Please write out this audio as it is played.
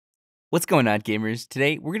What's going on, gamers?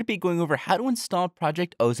 Today, we're going to be going over how to install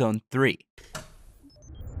Project Ozone 3.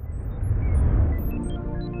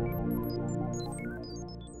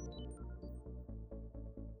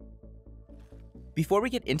 Before we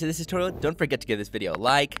get into this tutorial, don't forget to give this video a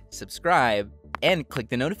like, subscribe, and click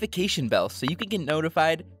the notification bell so you can get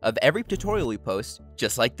notified of every tutorial we post,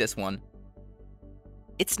 just like this one.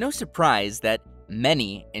 It's no surprise that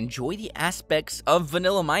many enjoy the aspects of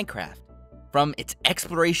vanilla Minecraft, from its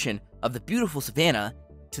exploration of the beautiful savannah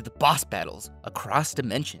to the boss battles across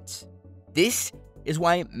dimensions. This is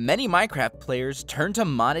why many Minecraft players turn to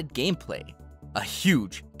modded gameplay, a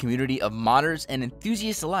huge community of modders and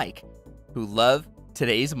enthusiasts alike who love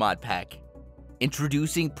today's mod pack.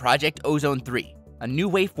 Introducing Project Ozone 3, a new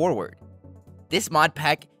way forward. This mod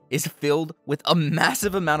pack is filled with a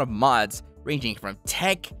massive amount of mods ranging from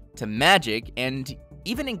tech to magic, and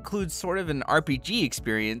even includes sort of an RPG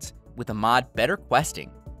experience with the mod Better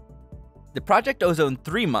Questing. The Project Ozone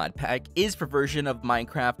 3 mod pack is for version of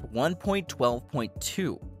Minecraft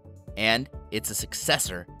 1.12.2, and it's a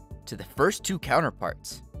successor to the first two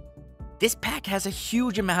counterparts. This pack has a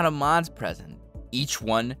huge amount of mods present, each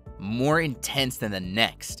one more intense than the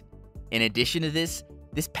next. In addition to this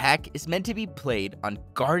pack is meant to be played on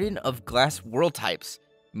Garden of Glass world types,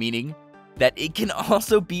 meaning that it can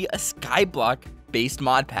also be a skyblock based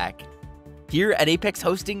mod pack. Here at Apex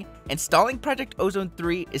Hosting, installing Project Ozone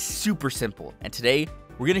 3 is super simple, and today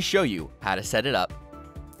we're going to show you how to set it up.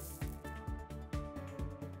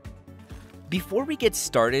 Before we get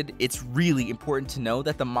started, it's really important to know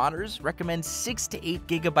that the modders recommend 6 to 8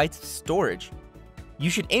 gigabytes of storage. You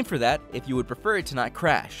should aim for that if you would prefer it to not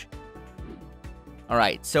crash.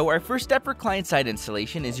 Alright, so our first step for client-side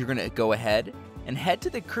installation is you're going to go ahead and head to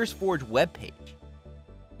the CurseForge webpage.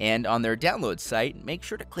 And on their download site, make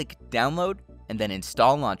sure to click Download and then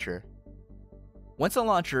Install Launcher. Once the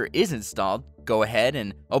launcher is installed, go ahead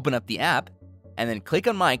and open up the app, and then click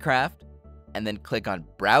on Minecraft, and then click on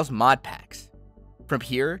Browse Modpacks. From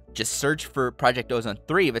here, just search for Project Ozone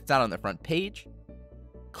 3 if it's not on the front page.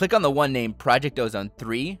 Click on the one named Project Ozone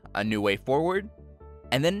 3, A New Way Forward,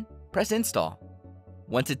 and then press Install.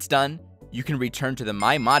 Once it's done, you can return to the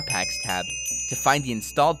My Modpacks tab to find the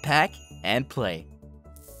installed pack and play.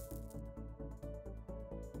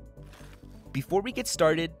 Before we get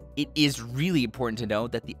started, it is really important to know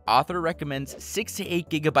that the author recommends 6 to 8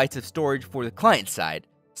 gigabytes of storage for the client side.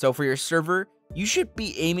 So for your server, you should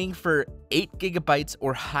be aiming for 8 gigabytes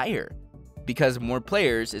or higher, because more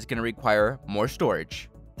players is going to require more storage.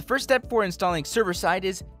 The first step for installing server side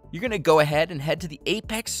is you're going to go ahead and head to the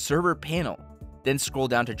Apex server panel. Then scroll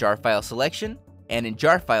down to jar file selection, and in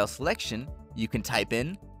jar file selection, you can type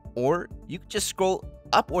in, or you can just scroll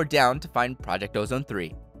up or down to find Project Ozone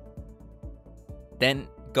 3. Then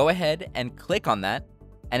go ahead and click on that,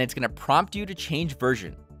 and it's going to prompt you to change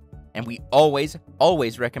version. And we always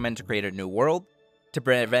recommend to create a new world to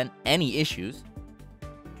prevent any issues.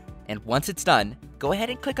 And once it's done, go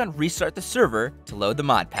ahead and click on Restart the server to load the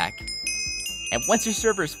mod pack. And once your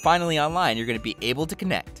server is finally online, you're going to be able to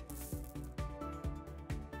connect.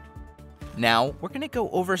 Now, we're going to go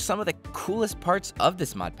over some of the coolest parts of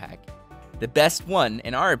this mod pack. The best one,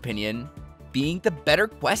 in our opinion, being the Better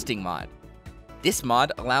Questing mod. This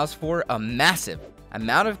mod allows for a massive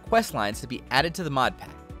amount of quest lines to be added to the mod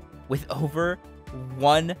pack, with over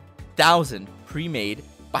 1,000 pre-made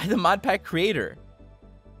by the mod pack creator.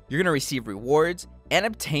 You're going to receive rewards and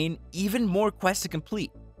obtain even more quests to complete.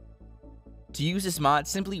 To use this mod,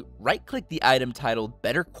 simply right-click the item titled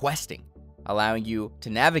Better Questing, allowing you to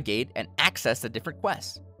navigate and access the different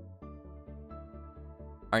quests.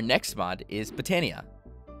 Our next mod is Botania.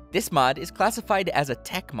 This mod is classified as a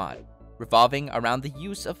tech mod, revolving around the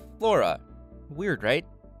use of flora. Weird, right?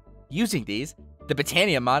 Using these, the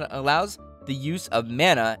Botania mod allows the use of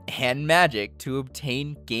mana and magic to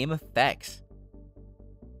obtain game effects.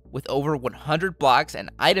 With over 100 blocks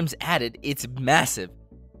and items added, it's massive.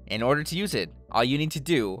 In order to use it, all you need to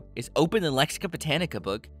do is open the Lexica Botanica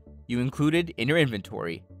book you included in your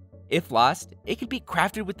inventory. If lost, it can be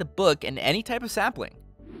crafted with the book and any type of sapling.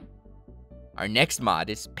 Our next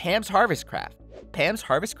mod is Pam's Harvest Craft. Pam's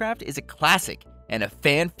Harvest Craft is a classic and a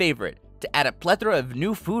fan favorite to add a plethora of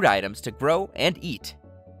new food items to grow and eat.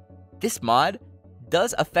 This mod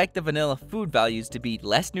does affect the vanilla food values to be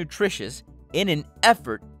less nutritious in an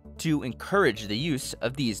effort to encourage the use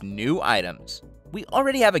of these new items. We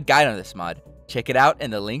already have a guide on this mod. Check it out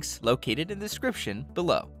in the links located in the description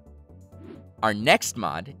below. Our next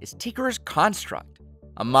mod is Tinkerer's Construct,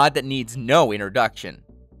 a mod that needs no introduction.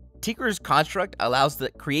 Tinkerer's Construct allows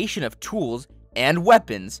the creation of tools and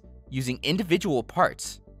weapons using individual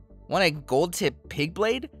parts. Want a gold tip pig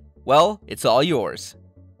blade? Well, it's all yours.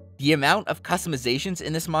 The amount of customizations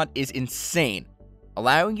in this mod is insane,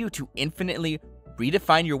 allowing you to infinitely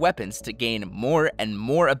redefine your weapons to gain more and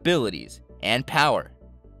more abilities and power.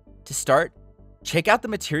 To start, check out the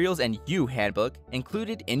Materials and You handbook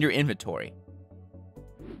included in your inventory.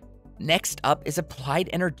 Next up is Applied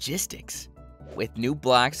Energistics. With new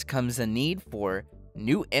blocks comes a need for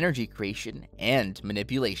new energy creation and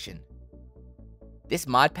manipulation. This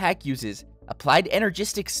mod pack uses Applied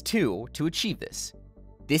Energistics 2 to achieve this.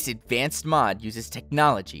 This advanced mod uses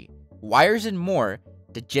technology, wires and more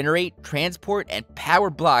to generate, transport, and power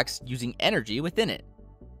blocks using energy within it.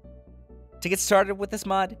 To get started with this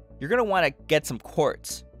mod, you're going to want to get some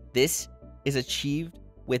quartz. This is achieved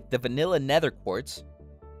with the vanilla nether quartz,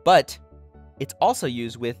 but it's also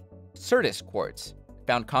used with Certus quartz,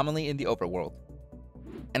 found commonly in the overworld.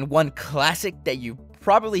 And one classic that you've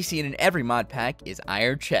probably seen in every mod pack is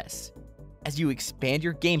iron chests. As you expand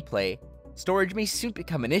your gameplay, storage may soon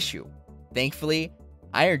become an issue. Thankfully,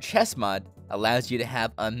 Iron Chest mod allows you to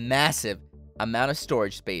have a massive amount of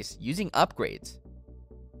storage space using upgrades.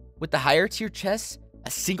 With the higher tier chests,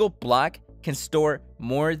 a single block can store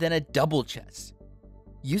more than a double chest.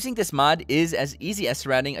 Using this mod is as easy as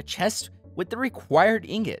surrounding a chest with the required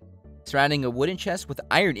ingot. Surrounding a wooden chest with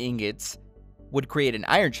iron ingots would create an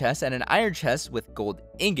iron chest, and an iron chest with gold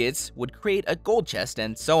ingots would create a gold chest,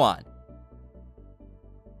 and so on.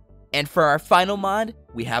 And for our final mod,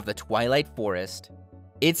 we have the Twilight Forest.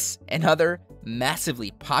 It's another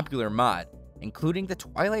massively popular mod, including the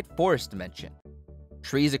Twilight Forest dimension.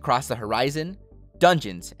 Trees across the horizon,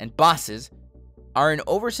 dungeons, and bosses are an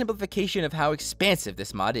oversimplification of how expansive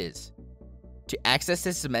this mod is. To access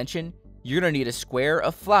this dimension, you're going to need a square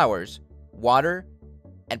of flowers, water,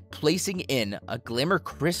 and placing in a glimmer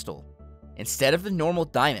crystal instead of the normal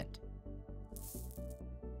diamond.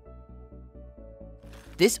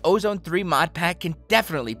 This Ozone 3 mod pack can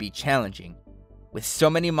definitely be challenging. With so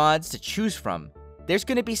many mods to choose from, there's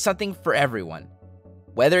going to be something for everyone.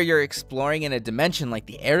 Whether you're exploring in a dimension like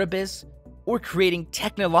the Air Abyss or creating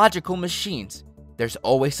technological machines, there's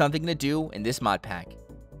always something to do in this mod pack.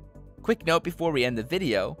 Quick note before we end the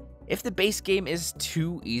video, if the base game is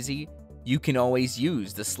too easy, you can always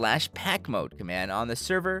use the /pack mode command on the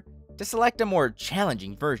server to select a more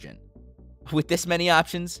challenging version. With this many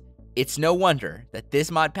options, it's no wonder that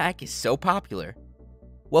this mod pack is so popular.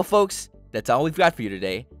 Well folks, that's all we've got for you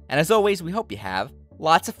today, and as always, we hope you have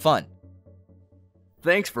lots of fun.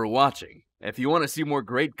 Thanks for watching. If you want to see more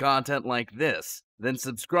great content like this, then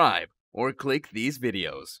subscribe or click these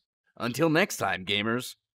videos. Until next time,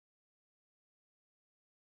 gamers.